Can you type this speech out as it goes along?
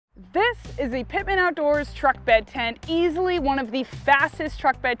This is the Pittman Outdoors truck bed tent, easily one of the fastest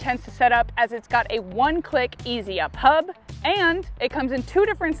truck bed tents to set up as it's got a one-click easy up hub, and it comes in 2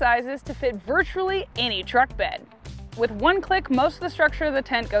 different sizes to fit virtually any truck bed. With one click, most of the structure of the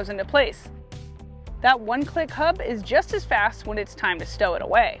tent goes into place. That one-click hub is just as fast when it's time to stow it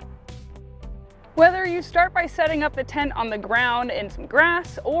away. Whether you start by setting up the tent on the ground in some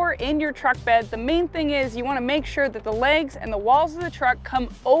grass or in your truck bed, the main thing is you want to make sure that the legs and the walls of the truck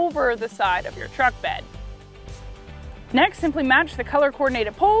come over the side of your truck bed. Next, simply match the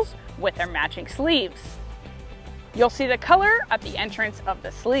color-coordinated poles with their matching sleeves. You'll see the color at the entrance of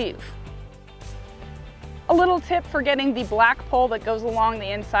the sleeve. A little tip for getting the black pole that goes along the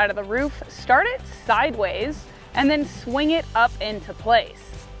inside of the roof: start it sideways and then swing it up into place.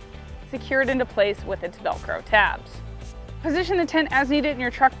 Secure it into place with its Velcro tabs. Position the tent as needed in your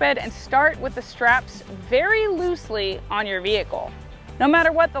truck bed and start with the straps very loosely on your vehicle. No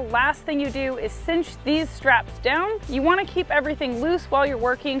matter what, the last thing you do is cinch these straps down. You want to keep everything loose while you're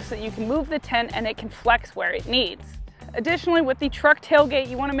working so that you can move the tent and it can flex where it needs. Additionally, with the truck tailgate,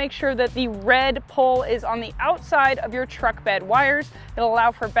 you want to make sure that the red pole is on the outside of your truck bed wires. It'll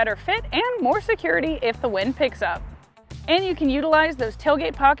allow for better fit and more security if the wind picks up. And you can utilize those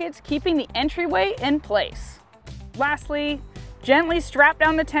tailgate pockets, keeping the entryway in place. Lastly, gently strap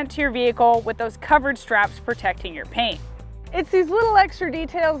down the tent to your vehicle with those covered straps protecting your paint. It's these little extra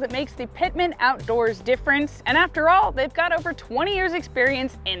details that makes the Pittman Outdoors difference, and after all, they've got over 20 years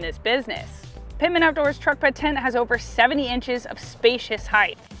experience in this business. Pittman Outdoors truck bed tent has over 70 inches of spacious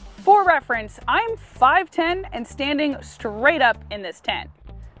height. For reference, I'm 5'10" and standing straight up in this tent.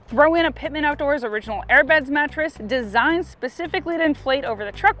 Throw in a Pittman Outdoors original Airbeds mattress designed specifically to inflate over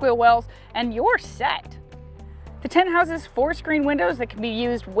the truck wheel wells, and you're set. The tent houses 4 screen windows that can be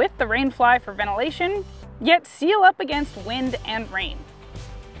used with the rainfly for ventilation, yet seal up against wind and rain.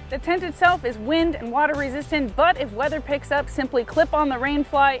 The tent itself is wind and water resistant, but if weather picks up, simply clip on the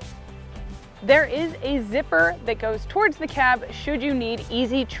rainfly. There is a zipper that goes towards the cab should you need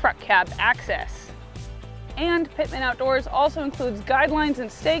easy truck cab access. And Pittman Outdoors also includes guidelines and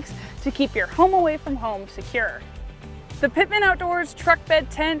stakes to keep your home away from home secure. The Pittman Outdoors truck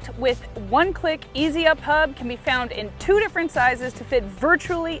bed tent with one-click easy up hub can be found in 2 different sizes to fit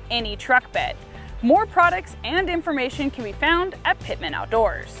virtually any truck bed. More products and information can be found at Pittman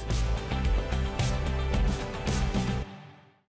Outdoors.